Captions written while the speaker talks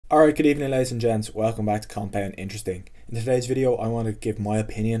Alright, good evening ladies and gents, welcome back to Compound Interesting. In today's video I want to give my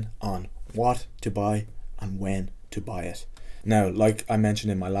opinion on what to buy and when to buy it. Now, like I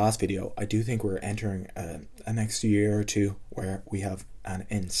mentioned in my last video, I do think we're entering a next year or two where we have an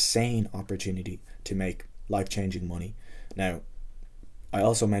insane opportunity to make life-changing money. Now, I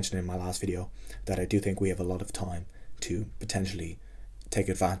also mentioned in my last video that I do think we have a lot of time to potentially take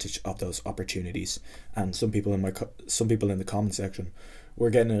advantage of those opportunities, and some people in the comment section were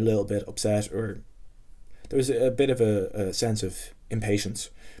getting a little bit upset, or there was a bit of a sense of impatience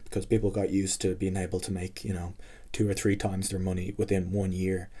because people got used to being able to make 2 or 3 times their money within 1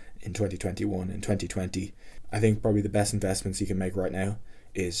 year in 2021 and 2020. I think probably the best investments you can make right now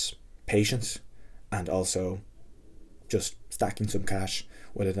is patience, and also just stacking some cash,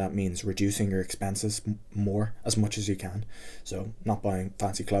 whether that means reducing your expenses more as much as you can. So not buying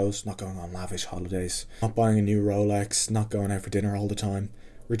fancy clothes, not going on lavish holidays, not buying a new Rolex, not going out for dinner all the time.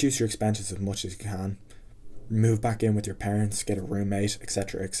 Reduce your expenses as much as you can. Move back in with your parents, get a roommate,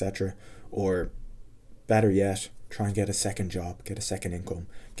 etc, etc. Or better yet, try and get a second job, get a second income,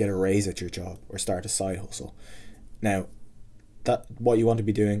 get a raise at your job, or start a side hustle. Now, that what you want to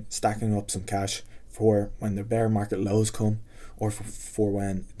be doing, stacking up some cash for when the bear market lows come, or for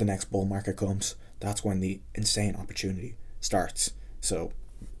when the next bull market comes. That's when the insane opportunity starts. So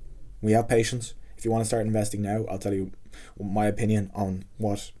we have patience. If you want to start investing now, I'll tell you my opinion on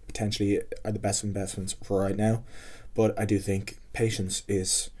what potentially are the best investments for right now. But I do think patience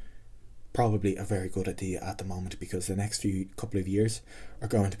is probably a very good idea at the moment, because the next couple of years are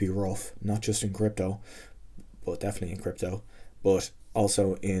going to be rough, not just in crypto, but definitely in crypto, but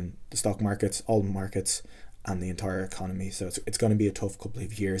also in the stock markets, all markets, and the entire economy. So it's going to be a tough couple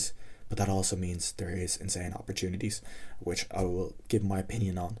of years, but that also means there is insane opportunities, which I will give my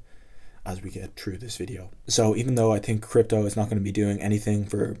opinion on as we get through this video. So even though I think crypto is not going to be doing anything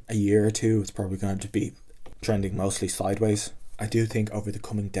for a year or two, it's probably going to be trending mostly sideways. I do think over the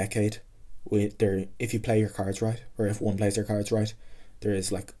coming decade, if you play your cards right, or if one plays their cards right, there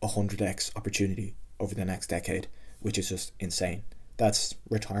is like 100x opportunity over the next decade, which is just insane. That's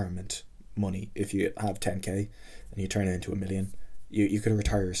retirement money. If you have 10k and you turn it into $1 million, you could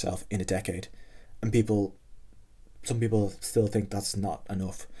retire yourself in a decade. And some people still think that's not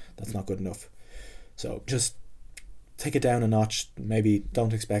enough, that's not good enough. So just take it down a notch. Maybe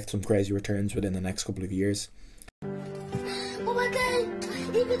don't expect some crazy returns within the next couple of years. Oh my god,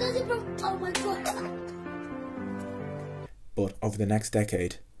 oh my god. But over the next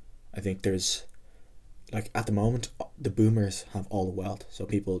decade, I think there's, like, at the moment, the boomers have all the wealth. So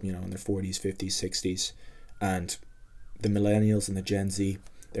people, in their 40s, 50s, 60s, and the millennials and the Gen Z,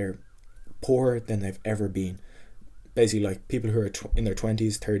 they're poorer than they've ever been. Basically, like, people who are in their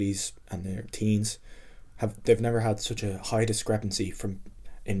 20s, 30s, and their teens, they've never had such a high discrepancy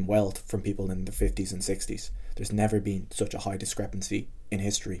in wealth from people in the 50s and 60s. There's never been such a high discrepancy in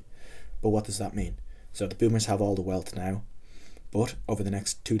history. But what does that mean? So the boomers have all the wealth now, but over the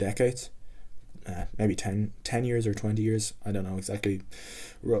next 2 decades, maybe 10 years or 20 years, I don't know exactly,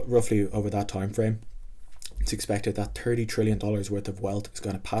 roughly over that time frame, it's expected that $30 trillion worth of wealth is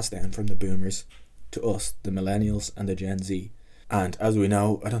going to pass down from the boomers to us, the millennials and the Gen Z. And as we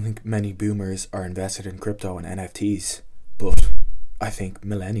know, I don't think many boomers are invested in crypto and NFTs, but I think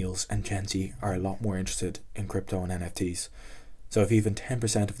millennials and Gen Z are a lot more interested in crypto and NFTs. So if even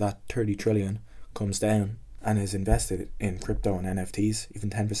 10% of that 30 trillion comes down and is invested in crypto and NFTs, even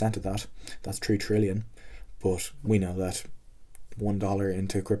 10% of that, that's 3 trillion. But we know that $1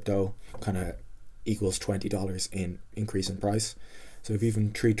 into crypto kind of equals $20 in increase in price. So if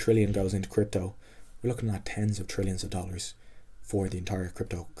even 3 trillion goes into crypto, we're looking at tens of trillions of dollars for the entire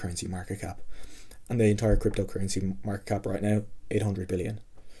cryptocurrency market cap. And the entire cryptocurrency market cap right now, 800 billion.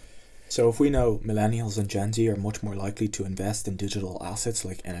 So if we know millennials and Gen Z are much more likely to invest in digital assets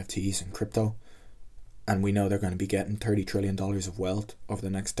like NFTs and crypto, and we know they're going to be getting $30 trillion of wealth over the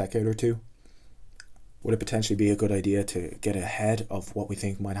next decade or two, would it potentially be a good idea to get ahead of what we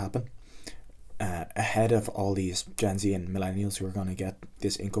think might happen? Ahead of all these Gen Z and millennials who are going to get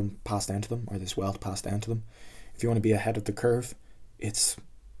this income passed down to them, or this wealth passed down to them. If you want to be ahead of the curve, it's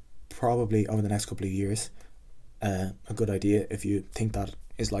probably over the next couple of years a good idea, if you think that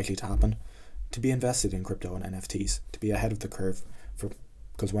is likely to happen, to be invested in crypto and NFTs, to be ahead of the curve,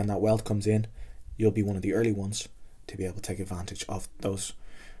 because when that wealth comes in, you'll be one of the early ones to be able to take advantage of those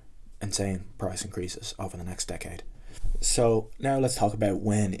insane price increases over the next decade. So now let's talk about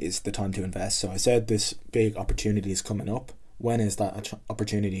when is the time to invest. So I said this big opportunity is coming up. When is that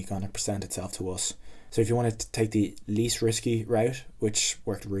opportunity going to present itself to us? So if you wanted to take the least risky route, which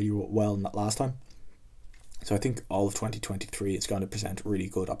worked really well last time, So I think all of 2023 is going to present really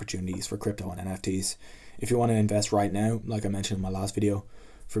good opportunities for crypto and NFTs. If you want to invest right now, like I mentioned in my last video,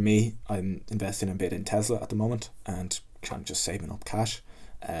 for me, I'm investing a bit in Tesla at the moment and kind of just saving up cash,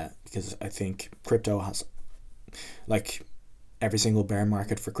 because I think crypto has, like, every single bear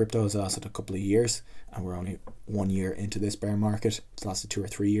market for crypto has lasted a couple of years, and we're only 1 year into this bear market. It's lasted 2 or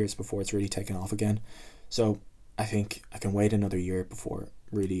 3 years before it's really taken off again. So I think I can wait another year before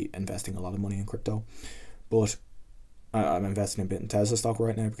really investing a lot of money in crypto. But I'm investing a bit in Tesla stock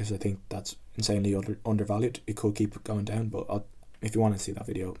right now because I think that's insanely undervalued. It could keep going down, but if you want to see that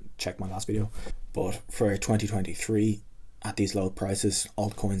video, check my last video. But for 2023, at these low prices,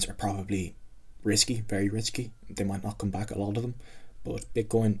 altcoins are probably risky, very risky. They might not come back, a lot of them, but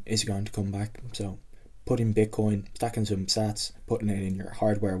Bitcoin is going to come back. So putting Bitcoin, stacking some sats, putting it in your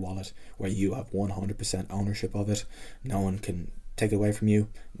hardware wallet where you have 100% ownership of it. No one can take it away from you.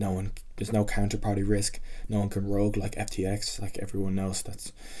 There's no counterparty risk. No one can rogue like FTX, like everyone knows.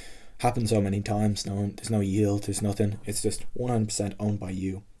 That's happened so many times. There's no yield, there's nothing. It's just 100% owned by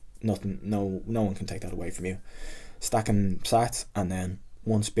you. Nothing, no one can take that away from you. Stacking sats, and then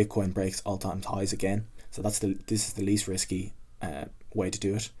once Bitcoin breaks all-time highs again, so this is the least risky way to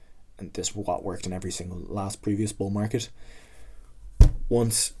do it, and this is what worked in every single last previous bull market.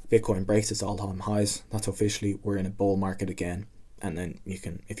 Once Bitcoin breaks its all-time highs, that's officially we're in a bull market again, and then you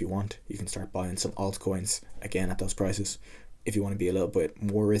can, if you want, you can start buying some altcoins again at those prices. If you want to be a little bit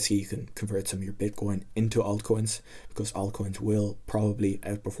more risky, you can convert some of your Bitcoin into altcoins, because altcoins will probably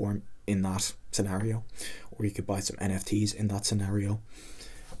outperform in that scenario, or you could buy some NFTs in that scenario.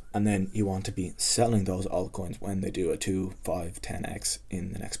 And then you want to be selling those altcoins when they do a 2, 5, 10x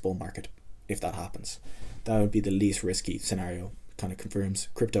in the next bull market, if that happens. That would be the least risky scenario. Kind of confirms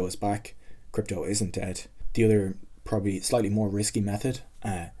crypto is back, crypto isn't dead. The other, probably slightly more risky method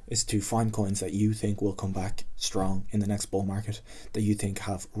is to find coins that you think will come back strong in the next bull market, that you think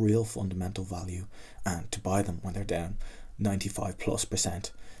have real fundamental value, and to buy them when they're down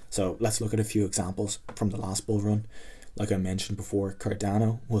 95+%. So let's look at a few examples from the last bull run. Like I mentioned before,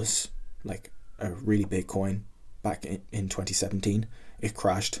 Cardano was like a really big coin back in 2017. It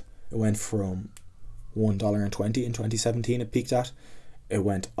crashed. It went from $1.20 in 2017 it peaked at. It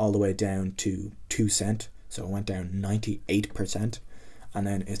went all the way down to 2 cents. So it went down 98%. And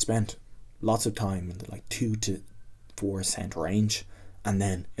then it spent lots of time in the like 2 to 4 cent range. And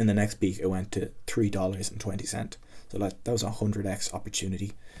then in the next peak, it went to $3.20. So that was a 100x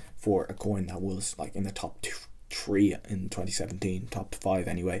opportunity for a coin that was like in the top 3 in 2017, top 5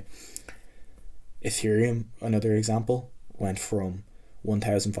 anyway. Ethereum, another example, went from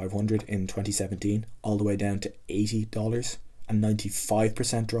 1,500 in 2017 all the way down to $80, a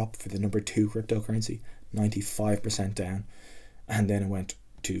 95% drop for the number 2 cryptocurrency, 95% down. And then it went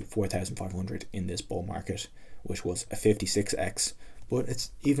to 4,500 in this bull market, which was a 56x. But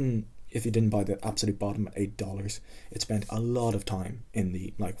it's, even if you didn't buy the absolute bottom at $8, it spent a lot of time in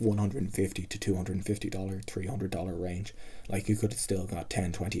the like $150 to $250, $300 range. Like you could have still got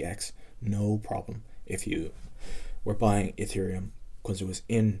 10, 20x, no problem, if you were buying Ethereum, because it was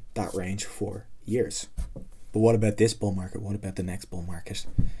in that range for years. But what about this bull market? What about the next bull market?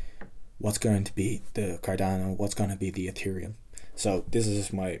 What's going to be the Cardano? What's going to be the Ethereum? So this is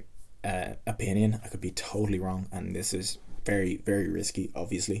just my opinion. I could be totally wrong, and this is very, very risky,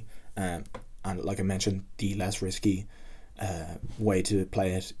 obviously. And like I mentioned, the less risky way to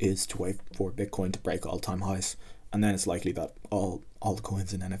play it is to wait for Bitcoin to break all-time highs, and then it's likely that all the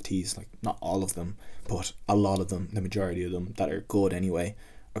coins and NFTs, like not all of them, but a lot of them, the majority of them that are good anyway,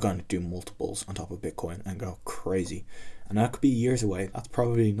 are going to do multiples on top of Bitcoin and go crazy. And that could be years away. That's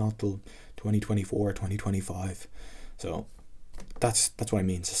probably not till 2024, 2025. So that's what I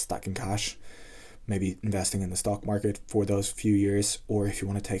mean, just stacking cash, maybe investing in the stock market for those few years, or if you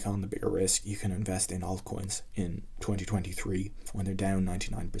want to take on the bigger risk, you can invest in altcoins in 2023 when they're down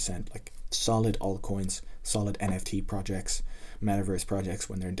 99%, like solid altcoins, solid NFT projects, metaverse projects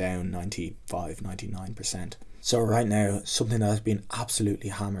when they're down 99%. So right now, something that has been absolutely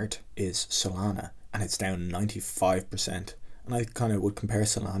hammered is Solana, and it's down 95%. And I kind of would compare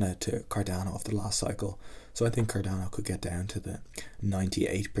Solana to Cardano of the last cycle. So I think Cardano could get down to the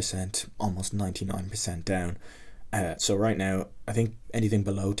 98%, almost 99% down. So right now, I think anything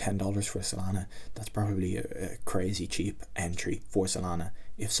below $10 for Solana, that's probably a crazy cheap entry for Solana,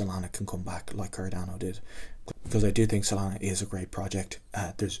 if Solana can come back like Cardano did. Because I do think Solana is a great project.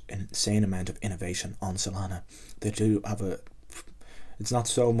 There's an insane amount of innovation on Solana. They do have it's not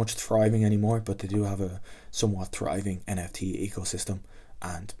so much thriving anymore, but they do have a somewhat thriving NFT ecosystem,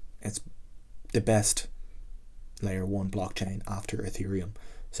 and it's the best layer 1 blockchain after Ethereum.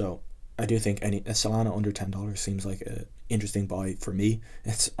 So I do think a Solana under $10 seems like a interesting buy for me.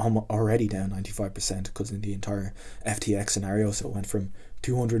 It's already down 95% because in the entire FTX scenario, so it went from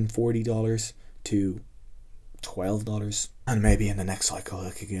 $240 to $12, and maybe in the next cycle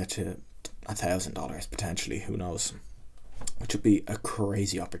it could get to $1,000 potentially, who knows, which would be a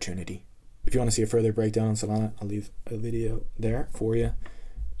crazy opportunity. If you want to see a further breakdown on Solana, I'll leave a video there for you.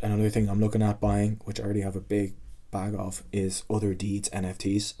 Another thing I'm looking at buying, which I already have a big bag of, is Other Deeds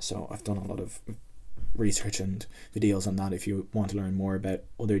NFTs. So I've done a lot of research and videos on that if you want to learn more about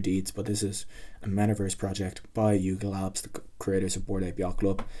Other Deeds. But this is a metaverse project by Yuga Labs, the creators of Bored Ape Yacht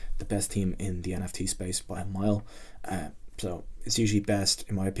Club, the best team in the NFT space by a mile. So it's usually best,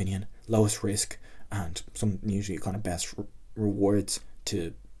 in my opinion, lowest risk and some usually kind of best rewards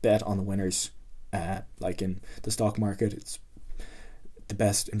to bet on the winners. Like in the stock market, it's the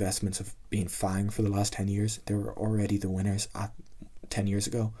best investments have been FANG for the last 10 years. They were already the winners at 10 years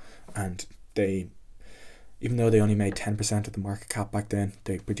ago, and they, even though they only made 10% of the market cap back then,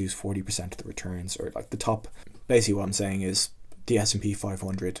 they produced 40% of the returns, or like the top. Basically what I'm saying is the S&P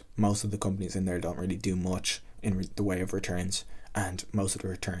 500, most of the companies in there don't really do much in the way of returns, and most of the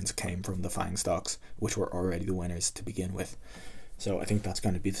returns came from the FANG stocks, which were already the winners to begin with. So I think that's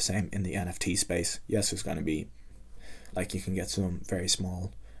going to be the same in the NFT space. Yes, there's going to be, like, you can get some very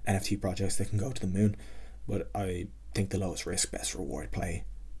small NFT projects that can go to the moon, but I think the lowest risk, best reward play,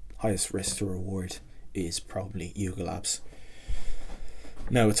 highest risk to reward, is probably Yuga Labs.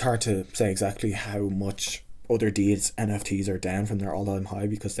 Now, it's hard to say exactly how much Other Deeds NFTs are down from their all-time high,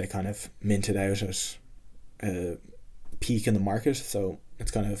 because they kind of minted out at a peak in the market, so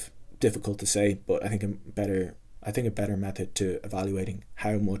it's kind of difficult to say. But I think a better method to evaluating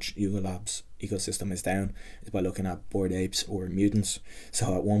how much Yuga Labs ecosystem is down is by looking at Bored Apes or Mutants.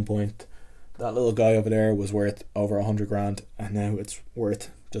 So at one point, that little guy over there was worth over 100 grand, and now it's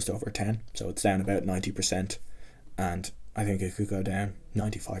worth just over 10. So it's down about 90%, and I think it could go down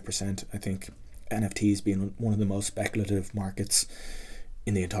 95%. I think NFTs being one of the most speculative markets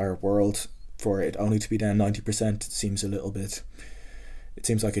in the entire world, for it only to be down 90% seems a little bit, it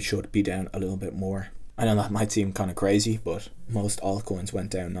seems like it should be down a little bit more. I know that might seem kind of crazy, but most altcoins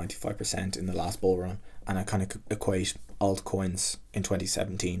went down 95% in the last bull run, and I kind of equate altcoins in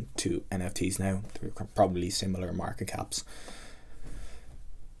 2017 to NFTs now. They're probably similar market caps.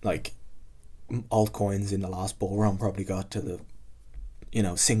 Like, altcoins in the last bull run probably got to the,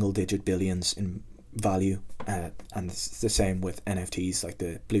 single digit billions in value, and it's the same with NFTs. Like,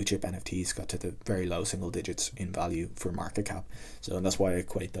 the blue chip NFTs got to the very low single digits in value for market cap, so that's why I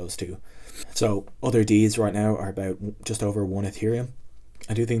equate those two. So Other Deeds right now are about just over 1 Ethereum.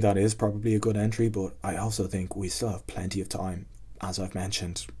 I do think that is probably a good entry, but I also think we still have plenty of time, as I've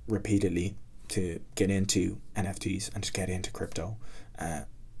mentioned repeatedly, to get into NFTs and to get into crypto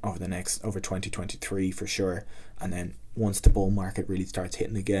over 2023 for sure. And then once the bull market really starts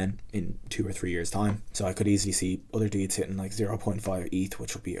hitting again in 2 or 3 years time, so I could easily see Other Deeds hitting like 0.5 ETH,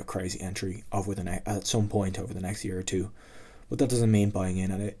 which would be a crazy entry at some point over the next year or two. But that doesn't mean buying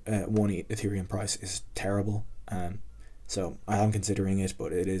in at 1 Ethereum price is terrible. So I am considering it,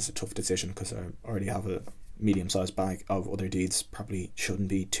 but it is a tough decision because I already have a medium-sized bag of Other Deeds. Probably shouldn't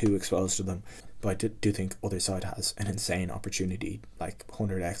be too exposed to them, but I do think Other Side has an insane opportunity, like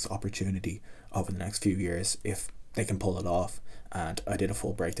 100x opportunity over the next few years if they can pull it off. And I did a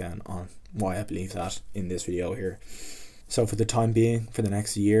full breakdown on why I believe that in this video here. So for the time being, for the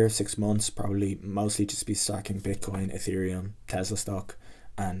next year, 6 months, probably mostly just be stacking Bitcoin, Ethereum, Tesla stock,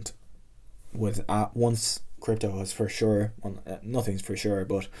 and with once crypto is for sure, nothing's for sure,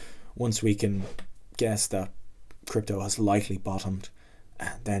 but once we can guess that crypto has likely bottomed,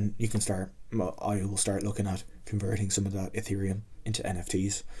 then you can I will start looking at converting some of that Ethereum into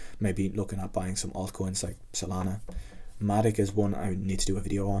NFTs, maybe looking at buying some altcoins like Solana. Matic is one I need to do a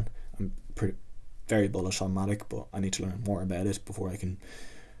video on. I'm very bullish on Matic, but I need to learn more about it before I can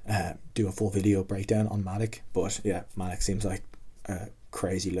do a full video breakdown on Matic. But yeah, Matic seems like a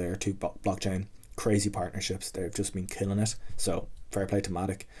crazy layer 2 blockchain, crazy partnerships. They've just been killing it, so fair play to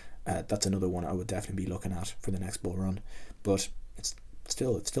Matic. That's another one I would definitely be looking at for the next bull run, but it's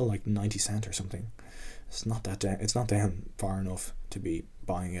still like 90 cents or something. It's not that down, it's not down far enough to be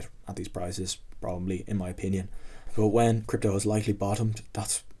buying it at these prices, probably, in my opinion. But when crypto has likely bottomed,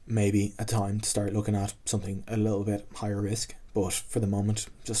 that's maybe a time to start looking at something a little bit higher risk. But for the moment,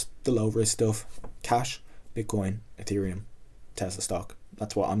 just the low risk stuff: cash, Bitcoin, Ethereum, Tesla stock.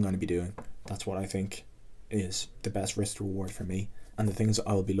 That's what I'm going to be doing. That's what I think is the best risk to reward for me. And the things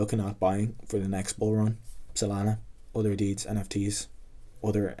I will be looking at buying for the next bull run: Solana, Other Deeds NFTs,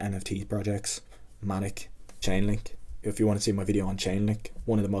 other NFT projects, Matic, Chainlink, if you want to see my video on Chainlink,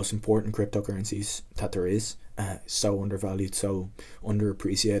 one of the most important cryptocurrencies that there is, so undervalued, so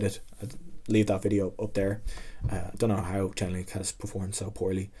underappreciated. I'd leave that video up there. I don't know how Chainlink has performed so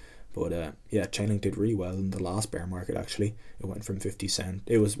poorly, but yeah, Chainlink did really well in the last bear market. Actually, it went from 50 cent.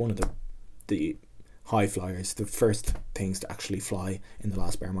 It was one of the high flyers, the first things to actually fly in the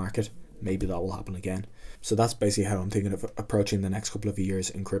last bear market. Maybe that will happen again. So that's basically how I'm thinking of approaching the next couple of years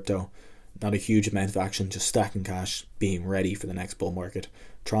in crypto. Not a huge amount of action, just stacking cash, being ready for the next bull market.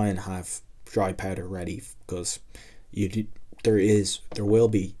 Try and have dry powder ready, because there will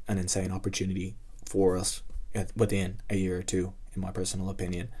be an insane opportunity for us within a year or two, in my personal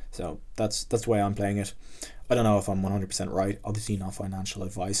opinion. So that's the way I'm playing it. I don't know if I'm 100% right, obviously not financial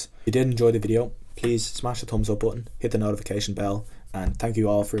advice. If you did enjoy the video, please smash the thumbs up button, hit the notification bell, and thank you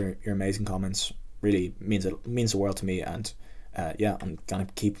all for your amazing comments. Really means the world to me. And yeah, I'm gonna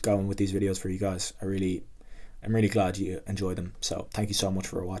keep going with these videos for you guys. I'm really glad you enjoy them. So thank you so much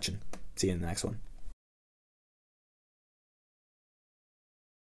for watching. See you in the next one.